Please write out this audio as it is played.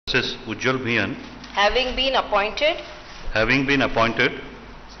Justice Ujjal Bhuyan, having been appointed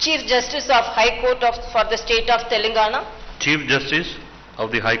Chief Justice of High Court for the State of Telangana, Chief Justice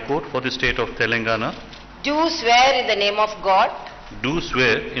of the High Court for the State of Telangana, do swear in the name of God do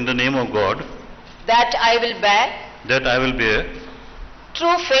swear in the name of God that I will bear that I will bear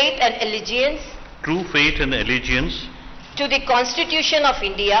true faith and allegiance true faith and allegiance to the Constitution of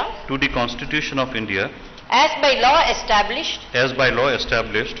India to the Constitution of India as by law established, as by law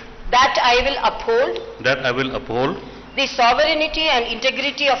established, that I will uphold that I will uphold the sovereignty and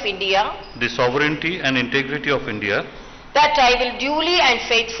integrity of India, the sovereignty and integrity of India, that I will duly and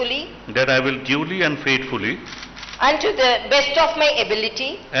faithfully that I will duly and faithfully and to the best of my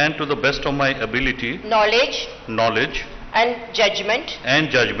ability, and to the best of my ability, knowledge knowledge and judgment and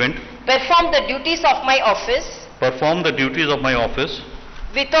judgment perform the duties of my office perform the duties of my office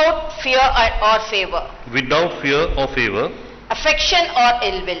without fear or favor, without fear or favor, affection or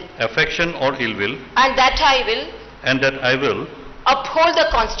ill will, affection or ill will, and that I will and that I will uphold the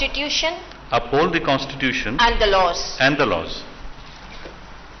Constitution uphold the Constitution and the laws. and the laws.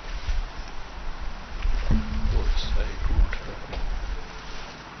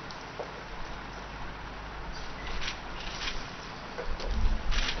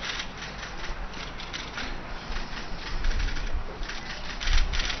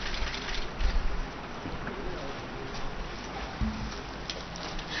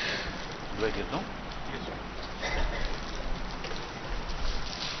 Do I get now?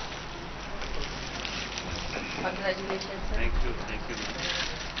 Congratulations, sir. Thank you, thank you.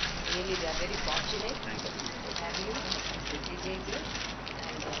 Really, we are very fortunate Thank you. to have you as the DJJ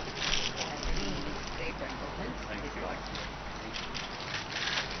and very great performance. Thank With you. God.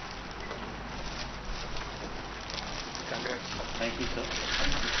 Thank you, sir.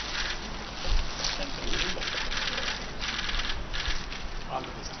 Thank you. All the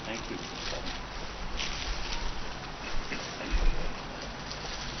best. Thank you.